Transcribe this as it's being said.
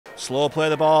Slow play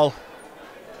the ball.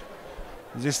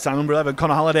 This time number 11,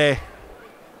 Connor Halliday.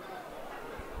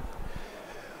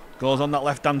 Goes on that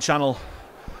left-hand channel.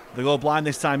 They go blind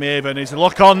this time, Haven. He's a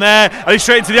lock on there, and he's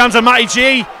straight into the hands of Matty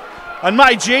G. And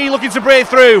Matty G looking to break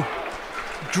through.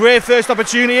 Great first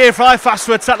opportunity here for Halifax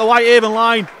to attack the Whitehaven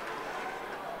line.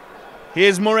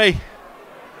 Here's Murray.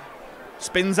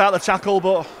 Spins out the tackle,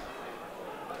 but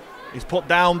he's put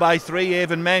down by 3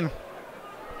 Haven men.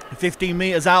 15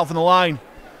 metres out from the line.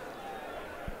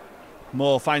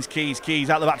 Moore finds Keys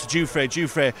out the back to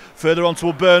Jufre, further on to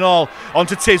Burnall,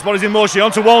 onto Tiz, body's in motion,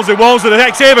 onto Walmsley, the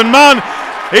next Haven man,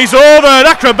 he's over, an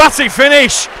acrobatic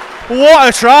finish.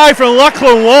 What a try from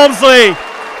Lachlan Walmsley.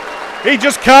 He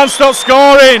just can't stop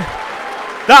scoring.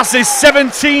 That's his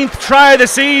 17th try of the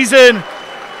season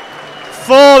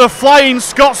for the Flying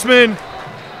Scotsman.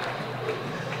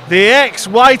 The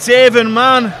ex-Whitehaven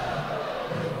man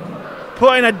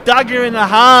putting a dagger in the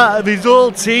heart of his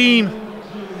old team.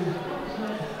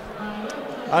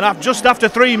 And just after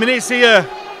 3 minutes here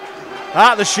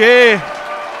at the Shay,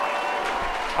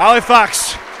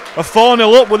 Halifax are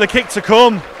 4-0 up with a kick to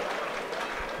come.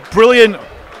 Brilliant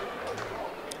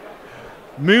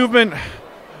movement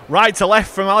right to left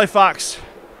from Halifax.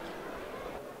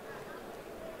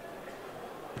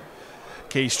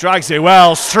 Key strikes it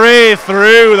well, straight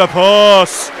through the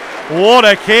post. What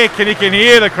a kick, and you can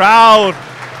hear the crowd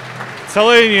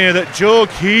telling you that Joe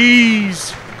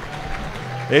Keys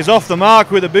is off the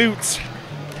mark with the boots,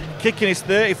 kicking his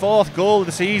 34th goal of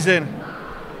the season.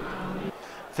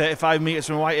 35 metres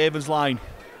from Whitehaven's line.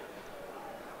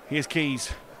 Here's Keys,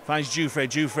 finds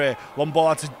Jufre, one ball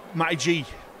out to Matty G.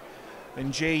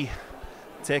 And G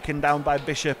taken down by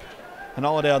Bishop and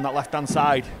Holiday on that left hand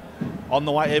side. On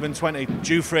the Whitehaven 20,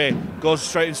 Jufre goes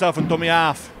straight himself and dummy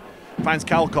half. Finds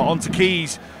Calcott, onto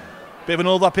Keys. Bit of an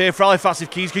overlap here for Halifax if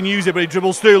Keys can use it, but he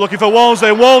dribbles through looking for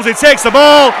Walmsley. Walmsley takes the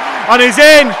ball and he's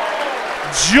in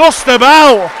just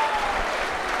about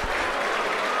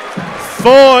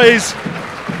for his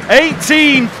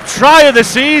 18th try of the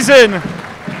season.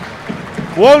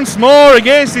 Once more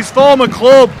against his former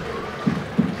club.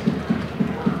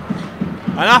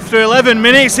 And after 11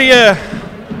 minutes here,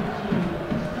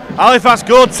 Halifax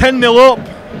go 10-0 up.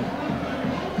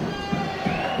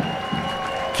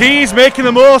 Keys making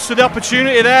the most of the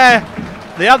opportunity there.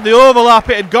 They had the overlap,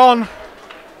 it had gone.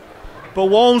 But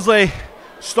Walmsley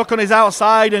stuck on his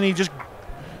outside and he just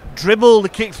dribbled the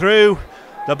kick through.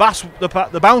 The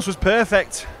bounce was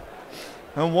perfect.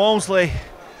 And Walmsley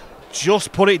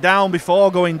just put it down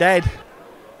before going dead.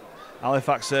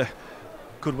 Halifax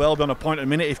could well be on a point a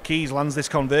minute if Keys lands this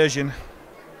conversion.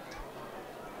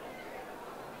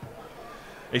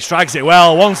 He strikes it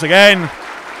well once again.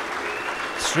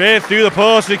 Straight through the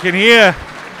post, you can hear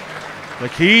the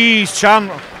Keys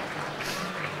chant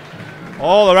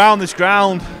all around this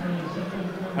ground.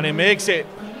 And he makes it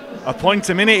a point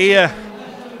a minute here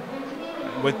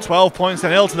with 12 points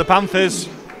and 0 to the Panthers.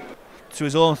 To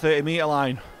his own 30-metre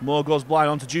line. Moore goes blind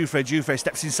onto Jufre. Jufre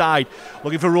steps inside,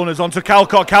 looking for runners onto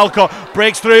Calcott. Calcott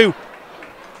breaks through.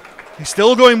 He's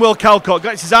still going well, Calcott.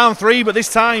 Gets his arm free, but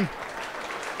this time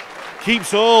keeps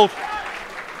hold.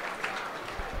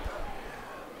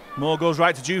 Moore goes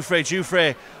right to Jufre.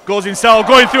 Jufre goes himself,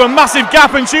 going through a massive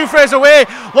gap, and Jufre's away.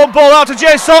 Long ball out to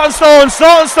Jay Sortenstall, and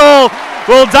Sortenstall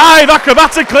will dive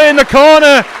acrobatically in the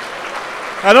corner.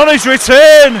 And on his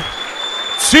return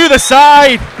to the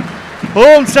side,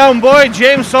 hometown boy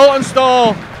James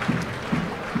Saltonstall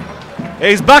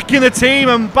is back in the team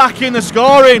and back in the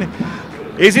scoring.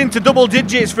 He's into double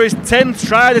digits for his 10th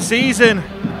try of the season.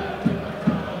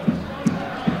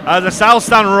 As the South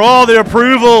Stand roar their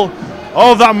approval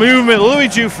of that movement, Louis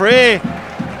Jufre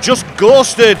just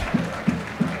ghosted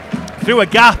through a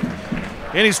gap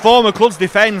in his former club's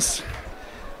defence.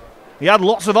 He had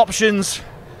lots of options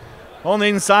on the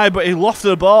inside, but he lofted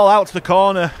the ball out to the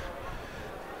corner.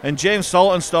 And James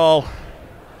Saltonstall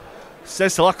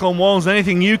says to Lachlan Walmsley,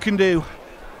 anything you can do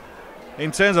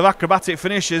in terms of acrobatic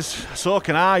finishes, so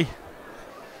can I.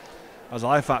 As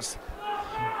Halifax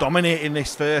dominating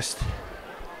this first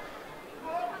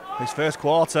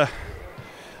quarter.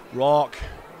 Rourke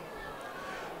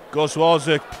goes towards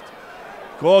the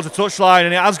touchline,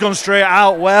 and it has gone straight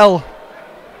out well.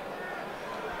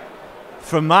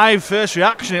 From my first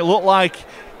reaction, it looked like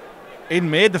he'd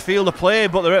made the field of play,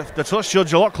 but the touch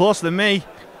judge a lot closer than me.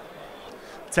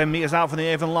 10 metres out from the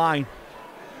Haven line.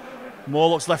 Moore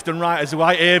looks left and right as the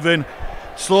Whitehaven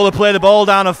slowly play the ball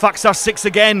down, and Fax has 6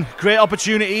 again. Great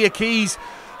opportunity here, Keys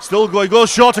still going, goes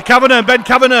short to Kavanagh, and Ben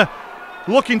Kavanagh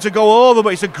looking to go over,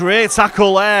 but it's a great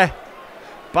tackle there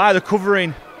by the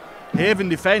covering Haven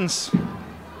defence.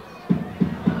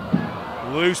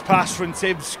 Loose pass from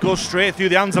Tibbs, goes straight through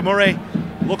the hands of Murray.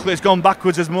 Luckily it's gone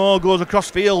backwards as Moore goes across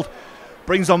field.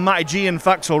 Brings on Matty G, in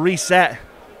fact, so reset.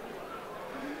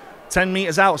 10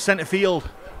 metres out, centre field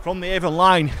from the Avon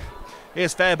line.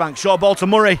 Here's Fairbank, short ball to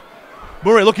Murray.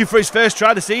 Murray looking for his first try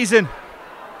of the season.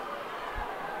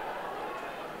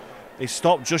 He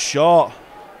stopped just short.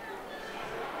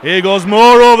 Here goes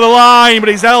Moore over the line, but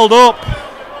he's held up.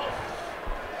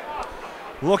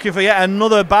 Looking for yet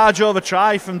another barge over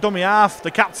try from dummy half, the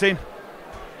captain.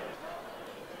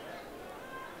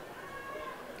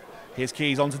 Here's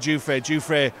Keys onto Jufrey.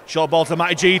 Jufrey, short ball to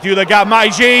Matty G through the gap. Matty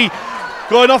G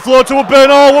going offload to Woodburn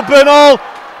Hall. Woodburn Hall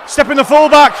stepping the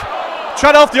fullback.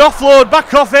 Tried off the offload,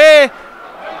 back off here.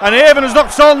 And Avon has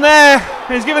knocked on there.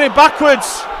 And he's giving it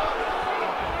backwards.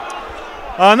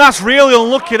 And that's really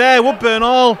unlucky there. Woodburn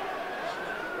Hall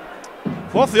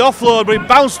off the offload, but he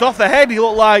bounced off the head, he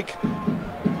looked like,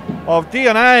 of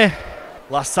DNA.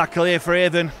 Last tackle here for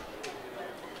Avon.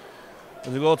 As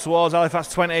we go towards Halifax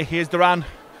 20, here's Duran.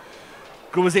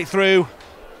 Grubbers it through.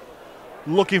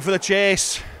 Looking for the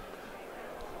chase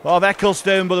of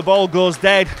Eccleston, but the ball goes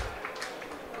dead.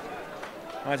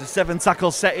 There's a 7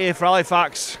 tackle set here for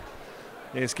Halifax.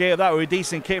 They escaped that with a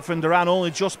decent kick from Duran,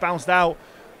 only just bounced out.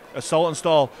 Assault and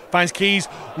stall. Finds Keys.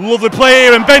 Lovely play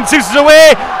here, and Ben Tibbs is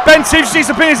away. Ben Tibbs needs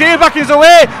to pin his ear back and is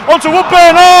away. Onto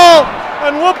Woodburn Hall.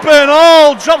 And Woodburn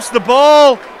Hall drops the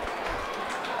ball.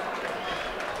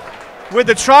 With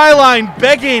the try line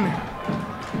begging. And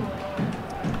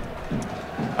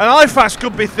Halifax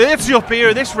could be 30 up here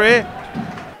at this rate.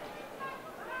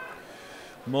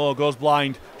 Moore goes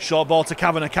blind. Short ball to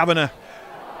Kavanagh. Kavanagh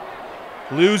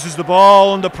loses the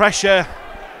ball under pressure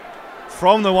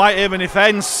from the Whitehaven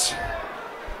defence.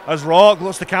 As Rourke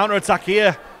looks to counter-attack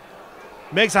here.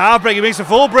 Makes a half break, he makes a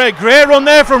full break. Great run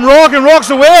there from Rourke, and Rourke's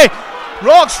away.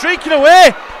 Rourke streaking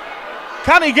away.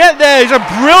 Can he get there? It's a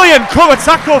brilliant cover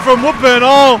tackle from Woodburn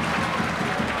Hall.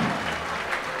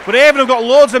 But Avon have got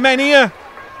loads of men here.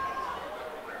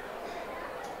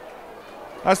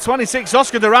 As 26,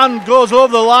 Oscar Duran goes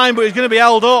over the line, but he's going to be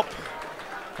held up.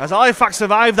 As Halifax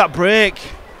survived that break.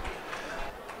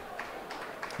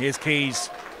 Here's Keys.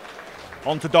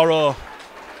 On to Doro.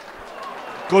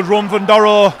 Good run from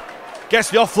Doro.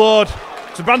 Gets the offload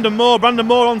to Brandon Moore. Brandon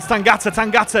Moore on to Tangata.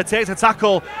 Tangata takes a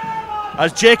tackle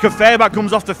as Jacob Fairback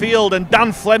comes off the field, and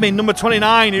Dan Fleming, number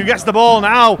 29, who gets the ball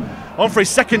now, on for his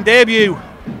second debut.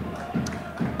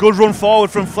 Good run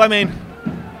forward from Fleming.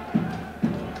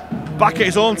 Back at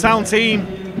his hometown team.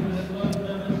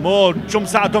 Moore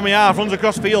jumps out of dummy half, runs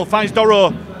across field, finds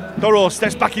Doro. Doro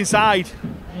steps back inside.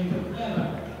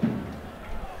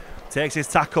 Takes his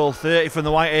tackle, 30 from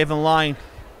the Whitehaven line.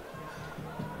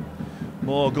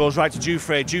 Moore goes right to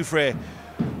Jufrey. Jufrey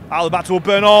out the back to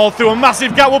Woodburn Hall, through a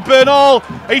massive gap. Woodburn Hall,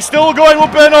 he's still going.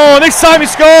 Woodburn Hall, and this time he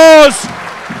scores.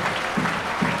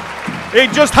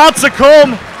 It just had to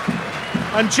come.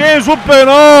 And James Woodburn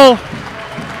Hall,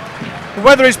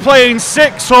 whether he's playing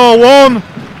 6 or 1,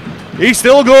 he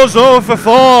still goes over for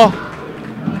 4.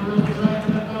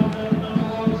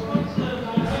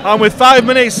 And with 5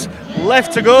 minutes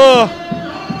left to go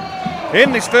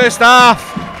in this first half,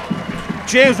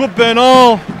 James Woodburn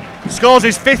Hall scores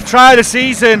his 5th try of the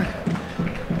season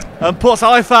and puts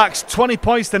Halifax 20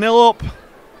 points to 0 up.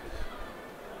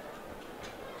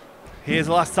 Here's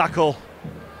the last tackle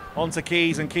onto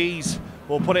Keys, and Keys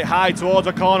will put it high towards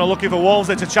a corner, looking for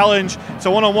Wolseley to challenge. It's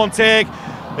a one-on-one take.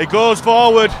 It goes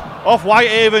forward off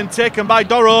Whitehaven, taken by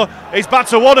Doro. It's back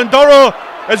to 1, and Doro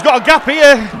has got a gap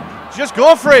here. Just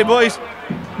go for it, but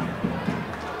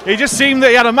he just seemed that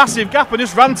he had a massive gap and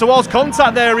just ran towards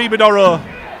contact there, Reba Doro.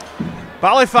 But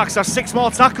Halifax has 6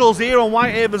 more tackles here on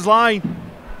Whitehaven's line.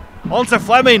 On to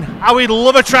Fleming. How he'd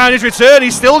love a try on his return.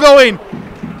 He's still going.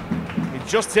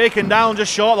 He's just taken down,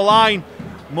 just short of the line.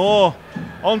 Moore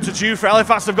on to Jufrey.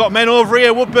 Halifax have got men over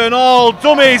here. Woodburn Hall,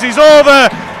 dummies, he's over.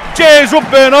 James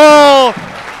Woodburn Hall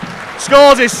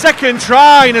scores his 2nd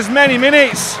try in as many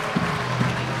minutes.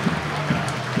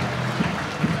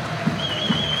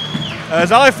 As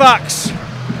Halifax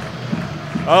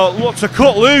look to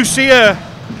cut loose here.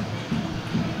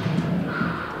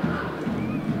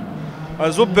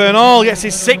 As Woodburn Hall gets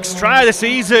his 6th try of the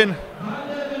season.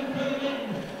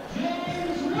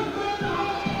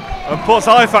 And puts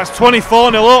Halifax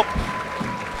 24-0 up.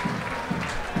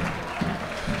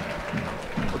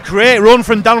 A great run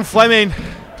from Dan Fleming,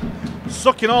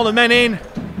 sucking all the men in.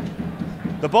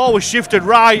 The ball was shifted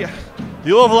right,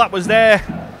 the overlap was there,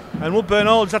 and Woodburn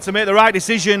Hall just had to make the right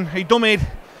decision. He dummied,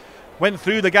 went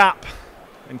through the gap,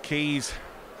 and Keys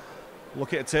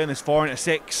looking to turn this 4 into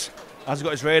 6. Has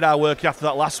got his radar working after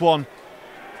that last one.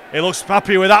 He looks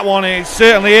happy with that one, it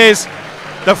certainly is.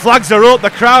 The flags are up, the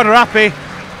crowd are happy.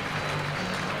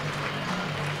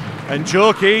 And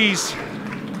Joe Keys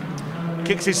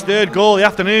kicks his third goal of the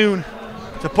afternoon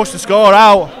to push the score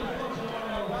out.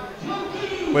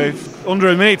 With under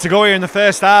a minute to go here in the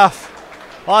first half.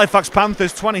 Halifax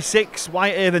Panthers 26,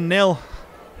 Whitehaven 0.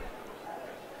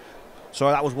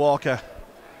 Sorry, that was Walker.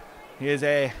 Here's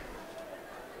a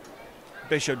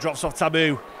Bishop, drops off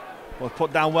Taboo. Was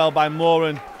put down well by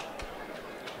Moran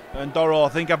and Doro. I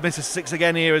think I've missed a 6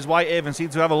 again here as Whitehaven seem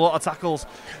to have a lot of tackles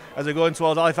as they're going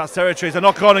towards Halifax territory. It's a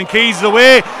knock on and Keys is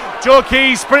away. Joe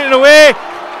Keys sprinting away.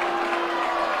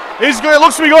 It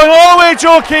looks to be going all the way,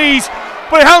 Joe Keys,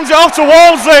 but he hands it off to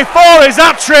Walmsley for his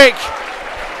hat-trick.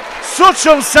 Such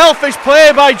unselfish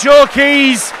play by Joe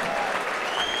Keys.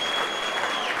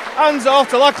 Hands it off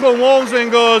to Lachlan Walmsley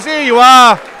and goes, here you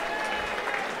are.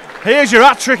 Here's your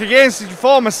hat-trick against your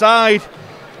former side.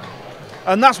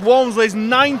 And that's Walmsley's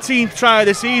 19th try of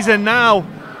the season now.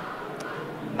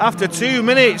 After 2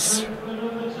 minutes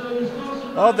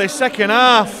of the second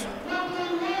half.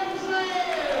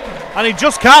 And he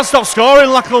just can't stop scoring,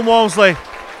 Lachlan Walmsley.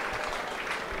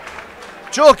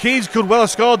 Joe Keys could well have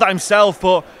scored that himself,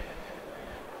 but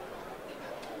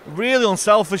really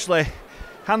unselfishly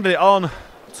handed it on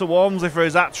to Walmsley for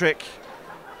his hat-trick.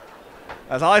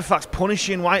 As Halifax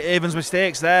punishing Whitehaven's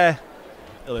mistakes there.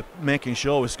 Really making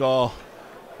sure we score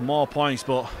more points,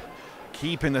 but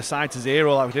keeping the side to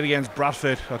 0 like we did against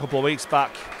Bradford a couple of weeks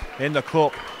back in the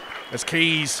Cup. As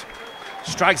Keys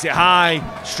strikes it high,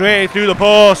 straight through the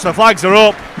post, the flags are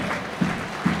up.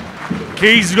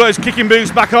 Keys has got his kicking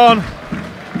boots back on.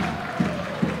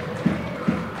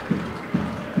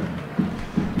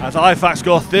 As Halifax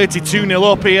go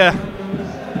 32-0 up here.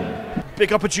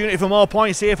 Big opportunity for more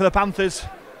points here for the Panthers.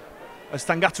 As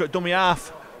Tangata at dummy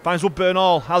half finds Woodburn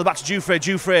Hall. Out the back to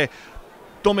Jufrey.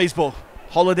 Dummies, but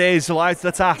Holiday's alive to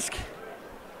the task.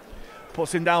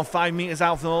 Puts him down 5 metres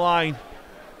out from the line.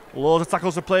 Loads of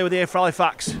tackles to play with here for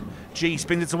Halifax. G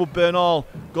spins it to Woodburn Hall.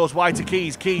 Goes wide to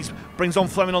Keys. Keys brings on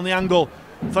Fleming on the angle.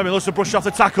 Fleming looks to brush off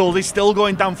the tackles. He's still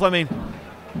going down Fleming.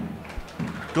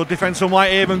 Good defence from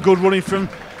Whitehaven. Good running from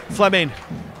Fleming.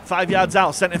 5 yards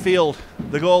out, centre field.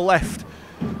 The goal left.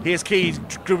 Here's Keys.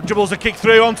 Dribbles a kick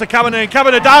through onto Kavanagh. And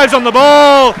Kavanagh dives on the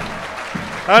ball.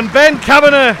 And Ben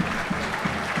Kavanagh,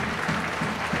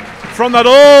 from that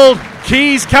old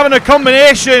Keys-Kavanagh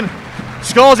combination,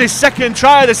 scores his second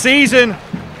try of the season.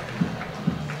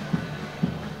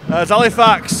 As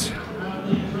Halifax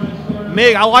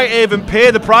make Whitehaven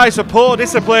pay the price for poor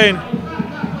discipline.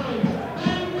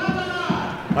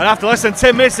 And after less than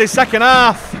 10 minutes of the second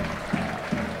half,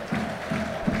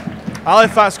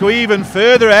 Halifax go even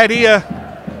further ahead here.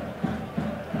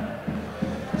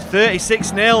 It's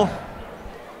 36-0.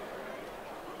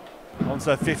 Onto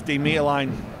the 15-metre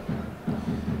line.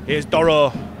 Here's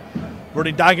Doro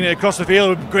running diagonally across the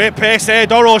field with great pace there.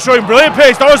 Doro showing brilliant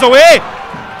pace. Doro's away.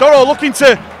 Doro looking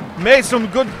to make some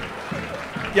good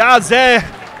yards there.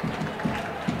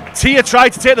 Tia tried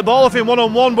to take the ball off him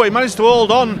one-on-one, but he managed to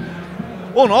hold on.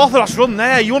 Unorthodox run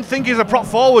there. You wouldn't think he's a prop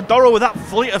forward, Doro, with that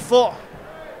fleet of foot.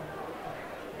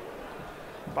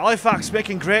 Halifax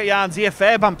making great yards here.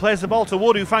 Fairbairn plays the ball to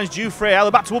Wood, who finds Jufrey. Out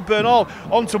the back to Woodburn Hall,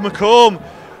 onto McComb.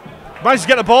 Manages to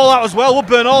get the ball out as well.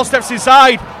 Woodburn Hall steps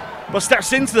inside, but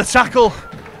steps into the tackle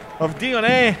of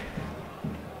Dione.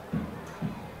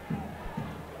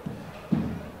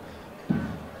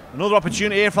 Another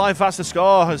opportunity here for Halifax to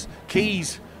score as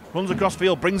Keys runs across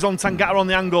field, brings on Tangata on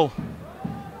the angle.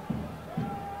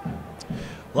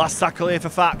 Last tackle here for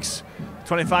Fax,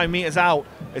 25 metres out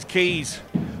as Keys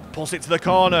pulls it to the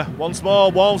corner. Once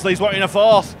more, Walmsley's wanting a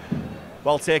fourth.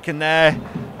 Well taken there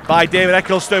by David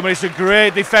Ecclestone, but it's a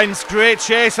great defence, great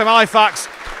chase from Halifax.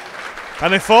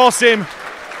 And they force him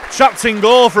trapped in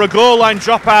goal for a goal line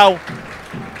dropout.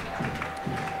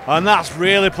 And that's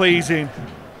really pleasing.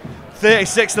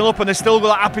 36-0 up, and they've still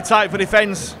got that appetite for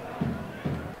defence.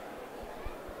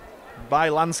 By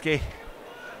Lansky.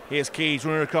 Here's Keys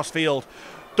running across field.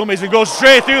 Dummies and goes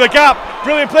straight through the gap.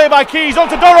 Brilliant play by Keys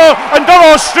onto Doro, and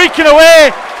Doro streaking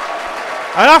away.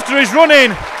 And after his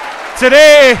running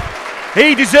today,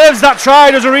 he deserves that try,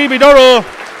 does Aribi Doro.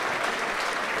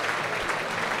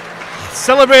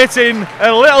 Celebrating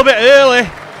a little bit early.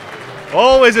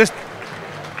 Always a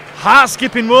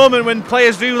heart-skipping moment when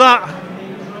players do that.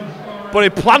 But he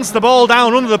plants the ball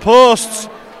down under the posts.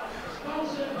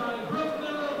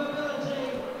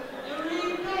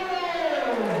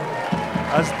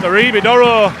 As Aribi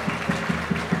Doro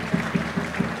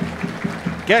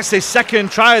gets his second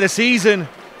try of the season.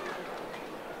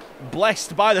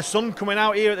 Blessed by the sun coming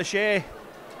out here at the Shay.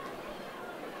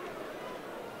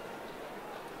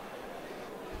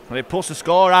 And it puts the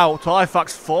score out to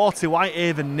Halifax 40,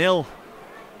 Whitehaven 0.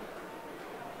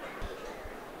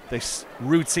 This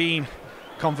routine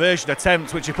conversion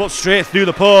attempt, which he puts straight through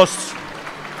the posts.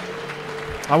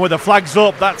 And with the flags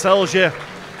up, that tells you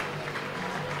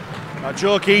that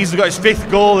Joe Keys has got his 5th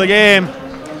goal of the game,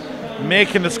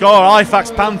 making the score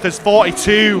Halifax Panthers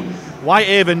 42,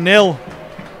 Whitehaven 0.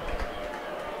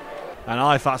 And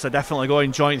Halifax are definitely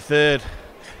going joint 3rd.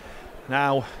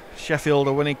 Now Sheffield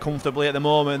are winning comfortably at the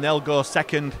moment, and they'll go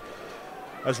 2nd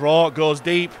as Rourke goes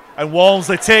deep and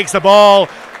Walmsley takes the ball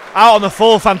out on the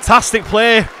full. Fantastic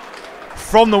play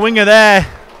from the winger there,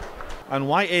 and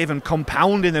Whitehaven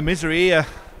compounding the misery here.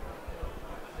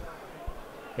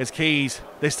 Here's Keys,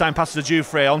 this time passes to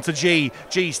Jufre, on to G.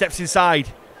 G steps inside.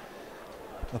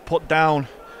 The put down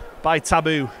by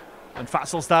Taboo, and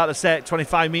Fats will start the set,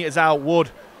 25 metres out.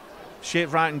 Wood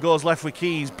shapes right and goes left with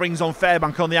Keys, brings on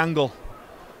Fairbank on the angle.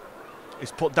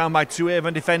 It's put down by 2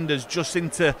 Avon defenders just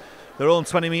into their own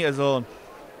 20-metre zone.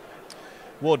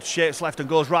 Wood shapes left and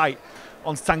goes right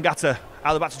on to Tangata.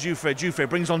 Out the back to Jufre. Jufre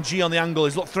brings on G on the angle.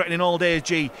 He's looked threatening all day as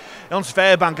G. On to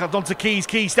Fairbank, on to Keys.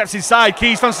 Keys steps inside.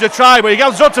 Keys fancies a try, but he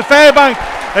goes on to Fairbank.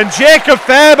 And Jacob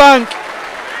Fairbank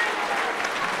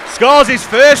scores his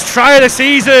 1st try of the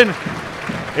season.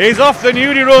 He's off the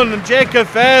nudie run, and Jacob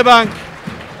Fairbank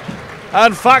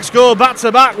and Fax go back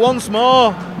to back once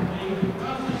more.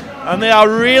 And they are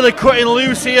really cutting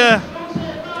loose here.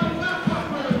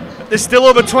 There's still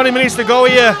over 20 minutes to go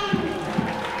here.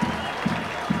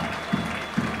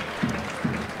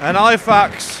 And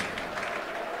Halifax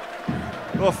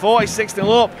go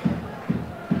 46-0 up.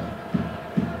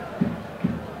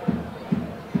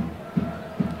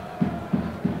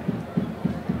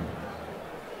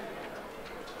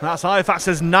 That's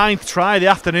Halifax's 9th try of the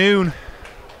afternoon.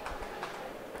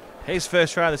 His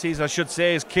 1st try of the season, I should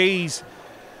say, is Keys.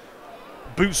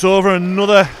 Boots over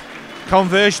another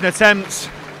conversion attempt.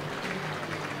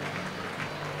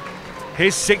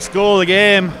 His 6th goal of the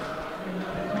game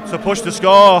to push the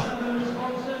score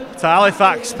to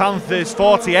Halifax Panthers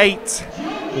 48,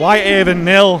 Whitehaven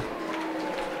 0.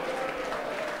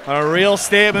 A real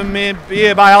statement made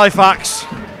here by Halifax.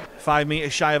 5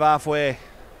 metres shy of halfway.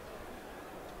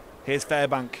 Here's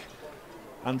Fairbank,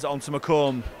 and on to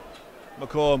McComb.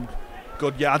 McComb,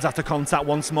 good yards after contact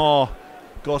once more.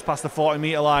 Goes past the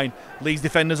 40-metre line, leaves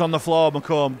defenders on the floor.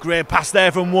 McComb, great pass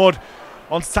there from Wood.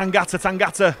 On to Tangata.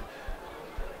 Tangata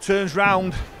turns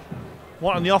round,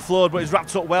 wanting the offload, but he's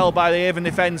wrapped up well by the Avon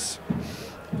defence.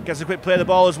 Gets a quick play of the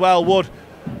ball as well. Wood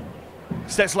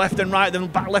steps left and right, then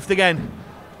back left again.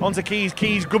 On to Keys.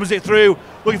 Keys grubbers it through,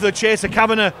 looking for the chaser.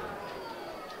 Kavanagh.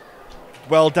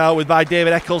 Well dealt with by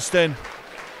David Eccleston.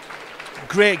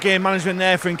 Great game management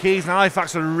there from Keys, and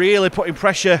Halifax are really putting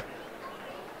pressure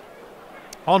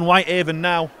on Whitehaven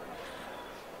now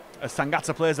as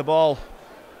Tangata plays the ball.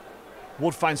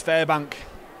 Wood finds Fairbank.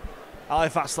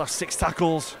 Halifax left 6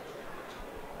 tackles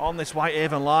on this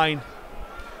Whitehaven line,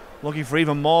 looking for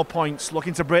even more points,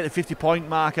 looking to break the 50-point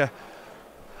marker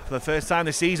for the first time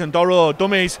this season. Doro,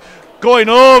 dummies, going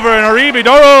over, and Aribi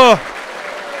Doro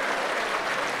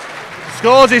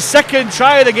scores his 2nd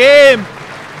try of the game,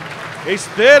 his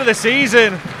 3rd of the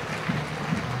season.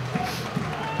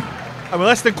 And with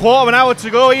less than 1/4 of an hour to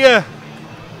go here,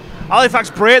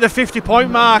 Halifax break the 50-point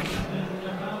mark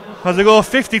as they go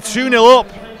 52-0 up.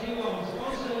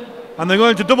 And they're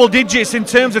going to double digits in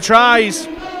terms of tries.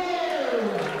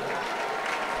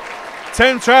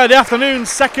 10th try of the afternoon,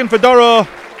 2nd for Doro.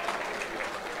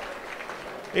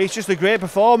 It's just a great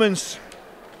performance.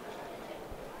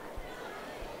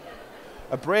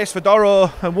 A brace for Doro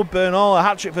and Woodburn Hall, a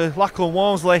hat-trick for Lackland and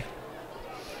Walmsley.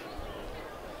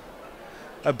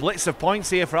 A blitz of points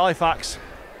here for Halifax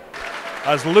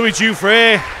as Louis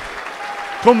Jufre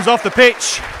comes off the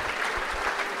pitch.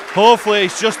 Hopefully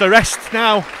it's just a rest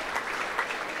now,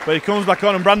 but he comes back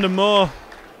on, and Brandon Moore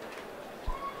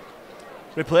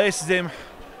replaces him.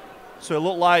 So it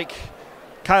looked like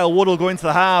Kyle Wood will go into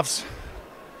the halves,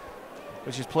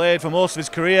 which he's played for most of his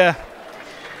career.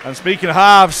 And speaking of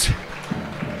halves,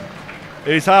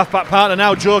 his half-back partner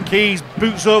now, Joe Keys,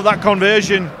 boots over that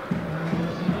conversion.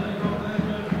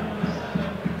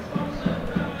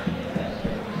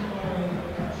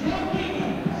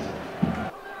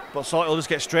 But thought he'll just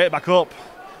get straight back up.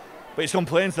 But he's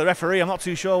complaining to the referee, I'm not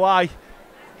too sure why.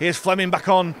 Here's Fleming back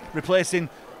on, replacing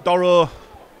Doro.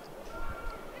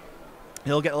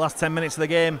 He'll get the last 10 minutes of the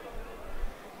game.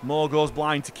 Moore goes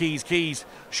blind to Keys. Keys,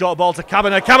 short ball to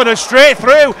Kavanagh. Kavanagh straight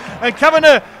through, and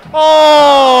Kavanagh,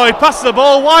 oh, he passed the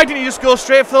ball. Why didn't he just go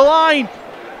straight for the line?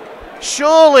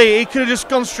 Surely he could have just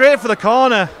gone straight for the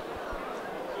corner.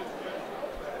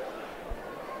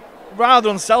 rather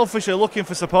unselfishly looking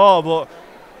for support, but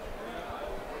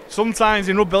sometimes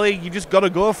in rugby league you just got to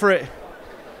go for it.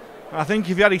 I think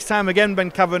if he had his time again,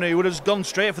 Ben Kavanagh, he would have just gone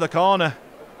straight for the corner.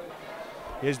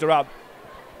 Here's Durab.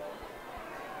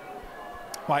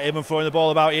 Whitehaven throwing the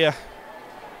ball about here.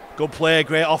 Good play,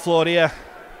 great offload here.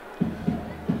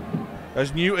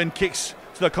 As Newton kicks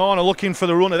to the corner looking for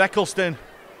the run of Eccleston.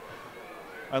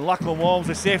 And Lachlan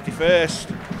Walmsley, safety first,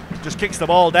 just kicks the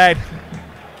ball dead.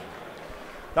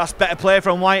 That's better play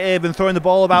from Whitehaven, throwing the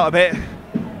ball about a bit.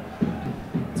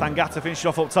 Tangata finishes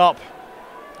off up top.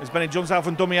 As Bennett jumps out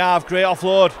from dummy half, great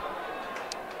offload.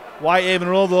 Whitehaven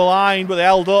are over the line, but they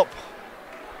held up.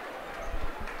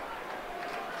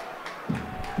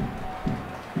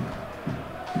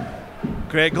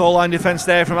 Great goal line defence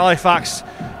there from Halifax,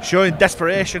 showing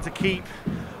desperation to keep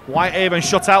Whitehaven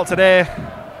shut out today.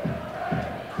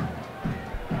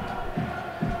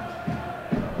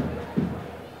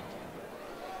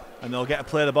 And they'll get to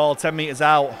play the ball 10 metres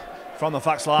out from the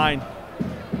Fax line.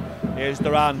 Here's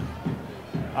Duran.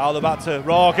 Out the back to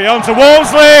Rourke, on to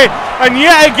Walmsley, and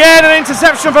yet again an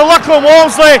interception for Lachlan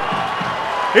Walmsley.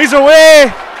 He's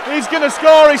away, he's going to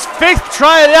score his 5th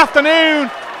try of the afternoon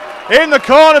in the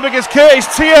corner because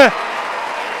Curtis Tier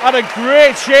had a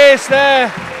great chase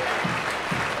there.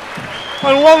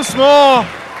 And once more,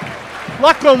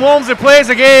 Lachlan Walmsley plays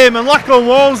a game, and Lachlan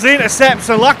Walmsley intercepts,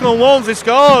 and Lachlan Walmsley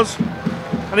scores.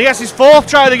 And he gets his 4th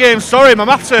try of the game. Sorry, my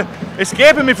maths are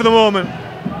escaping me for the moment.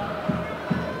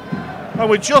 And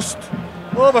with just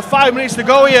over 5 minutes to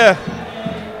go here,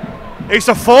 it's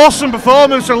a foursome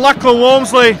performance from Lachlan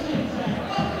Walmsley.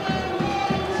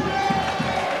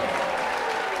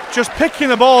 Just picking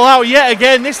the ball out yet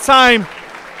again, this time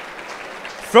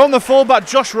from the fullback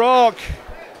Josh Rourke.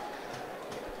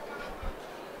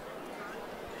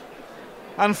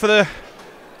 And for the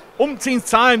umpteenth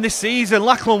time this season,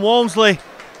 Lachlan Walmsley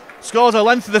scores a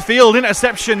length of the field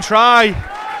interception try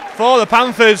for the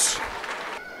Panthers.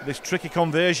 This tricky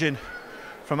conversion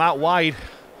from out wide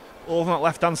over on that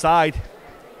left hand side.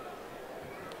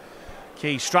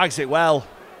 Key strikes it well,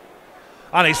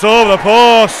 and it's over the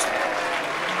post.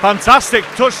 Fantastic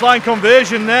touchline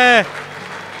conversion there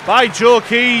by Joe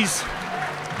Keys.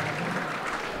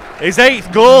 His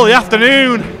 8th goal of the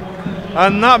afternoon,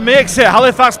 and that makes it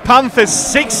Halifax Panthers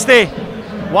 60,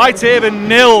 Whitehaven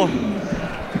 0.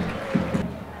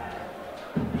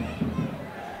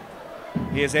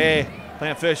 Here's A.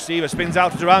 Playing first receiver, spins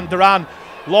out to Duran. Duran,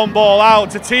 long ball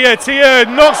out to Tier. Tier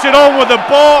knocks it on with the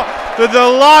ball, with the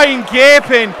line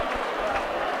gaping.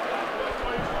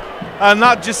 And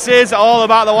that just says it all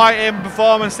about the Whitehaven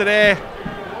performance today.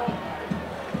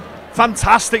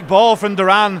 Fantastic ball from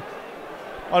Duran.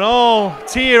 And all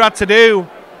Tier had to do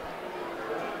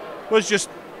was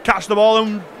just catch the ball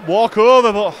and walk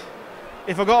over. But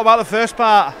he forgot about the first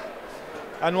part.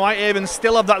 And Whitehaven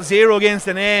still have that 0 against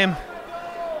the name.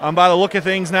 And by the look of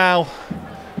things now,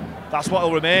 that's what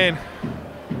will remain.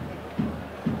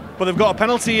 But they've got a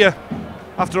penalty here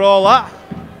after all that.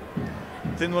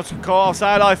 Didn't want to call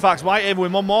offside Halifax. Whitehaven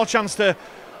with one more chance to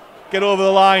get over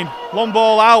the line. Long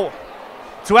ball out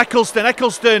to Eccleston.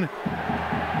 Eccleston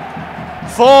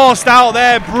forced out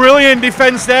there. Brilliant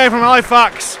defence there from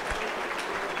Halifax.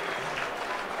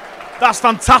 That's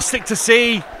fantastic to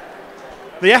see.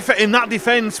 The effort in that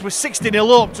defence with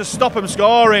 60-0 up to stop them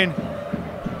scoring.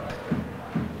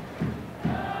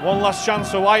 One last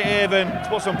chance for Whitehaven to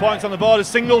put some points on the board as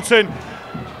Singleton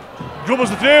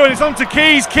dribbles through, and it's on to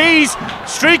Keys. Keys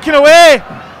streaking away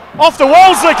off the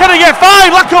Walmsley. Can he get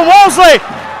 5? Lachlan Walmsley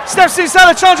steps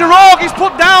inside the challenge of Rourke. He's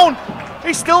put down.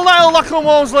 He's still not held Lachlan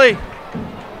Walmsley.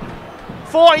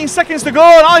 14 seconds to go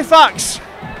on Halifax.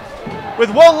 With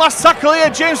one last tackle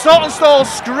here, James Saltonstall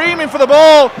screaming for the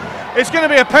ball. It's going to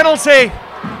be a penalty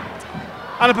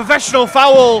and a professional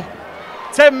foul.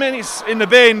 10 minutes in the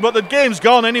bin, but the game's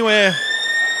gone anyway.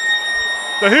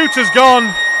 The hoot has gone.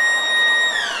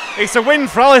 It's a win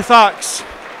for Halifax.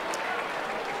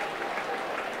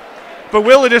 But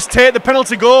will they just take the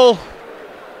penalty goal,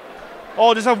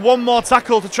 or just have one more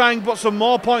tackle to try and put some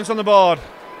more points on the board?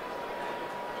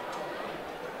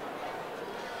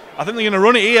 I think they're going to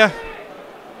run it here.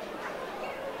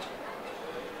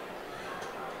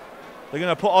 They're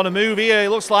going to put on a move here. It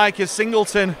looks like as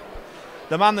Singleton,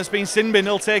 the man that's been sin bin,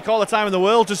 he'll take all the time in the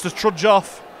world just to trudge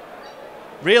off.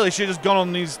 Really should have just gone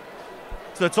on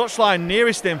to the touchline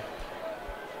nearest him.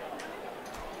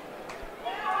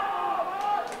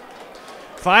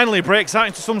 Finally breaks out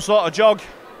into some sort of jog.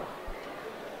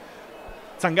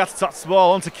 Tangata taps the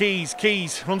ball onto Keys.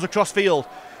 Keys runs across field.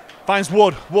 Finds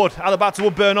Wood. Wood at the back to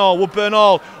Woodburn Hall. Woodburn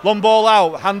Hall. Long ball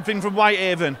out. Hand thing from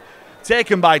Whitehaven.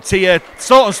 Taken by Tier.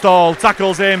 Saltonstall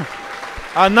tackles him.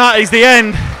 And that is the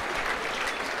end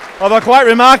of a quite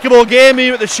remarkable game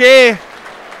here at the Shay,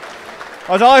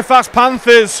 as Halifax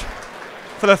Panthers,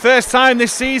 for the first time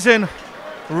this season,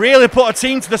 really put a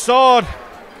team to the sword.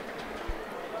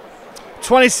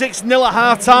 26-0 at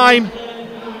half time,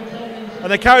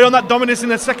 and they carried on that dominance in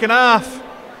the second half.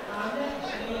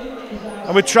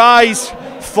 And with tries,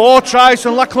 4 tries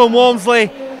from Lachlan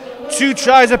Walmsley, 2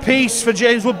 tries apiece for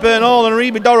James Woodburn-Hall and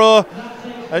Reba Dorrow,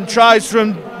 and tries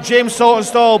from James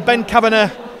Saltonstall, Ben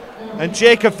Kavanagh and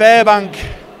Jacob Fairbank,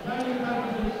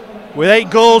 with 8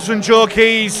 goals from Joe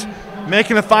Keys,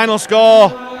 making the final score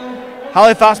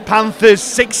Halifax Panthers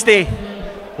 60,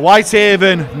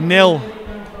 Whitehaven 0.